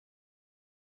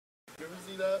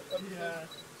that? Yeah,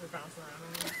 they're bouncing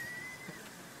around.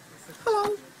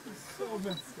 Hello. So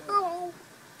messed up. Hello.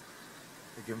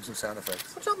 They give him some sound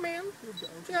effects. What's up, man? What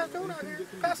you guys doing out here?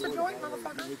 Pass the joint,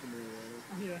 motherfucker.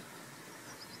 Yeah.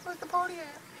 Where's the party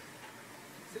at?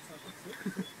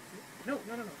 No,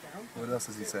 down. What else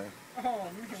does he say? Oh,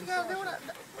 what you guys doing?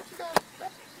 What you guys?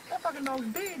 That fucking dog's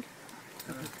big.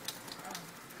 So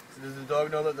does the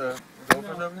dog know that the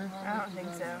gopher's over there? I don't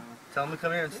think so. Tell him to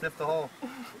come here and sniff the hole.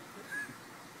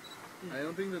 I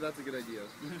don't think that's a good idea.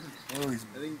 Oh, he's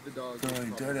I think the dog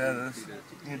throwing dirt at us.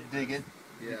 You dig it.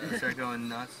 Yeah. Start going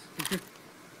nuts.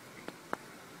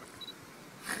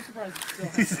 I'm surprised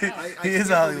it's still hanging out. He is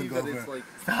a Hollywood gopher. It's like,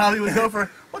 The Hollywood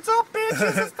gopher. What's up,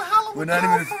 bitches? It's the Hollywood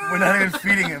We're not even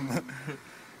feeding him.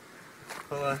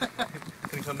 Hold on.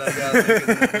 Gonna come back out.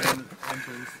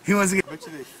 He wants to get. I bet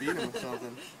you they feed him or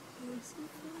something.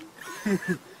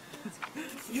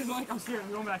 He's like, I'm scared,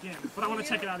 I'm going back in. But I want to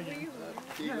check it out again.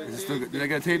 Is it still good? Did I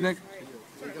get a tape, Nick?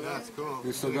 Yeah, it's cool.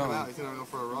 You're still going. He's gonna go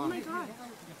for a run. Oh my god.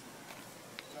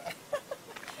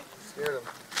 Scared him.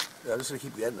 Yeah, I'm just gonna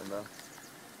keep getting them though.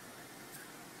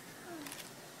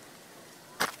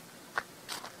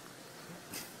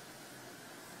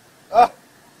 Ah!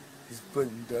 He's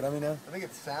putting dirt on me now. I think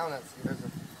it's sound that scares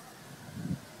him.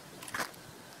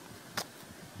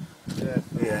 Yeah.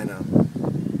 Yeah, I know.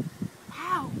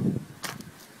 Wow.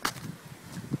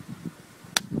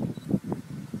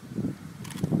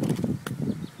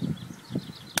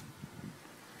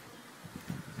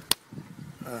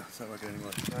 It's not working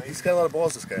anymore. He's got a lot of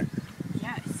balls, this guy.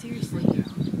 Yeah, seriously.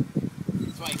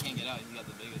 That's why he can't get out. He's got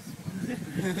the biggest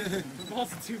one. The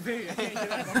balls are too big. I can't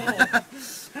get out of the hole.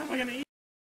 How am I going to eat?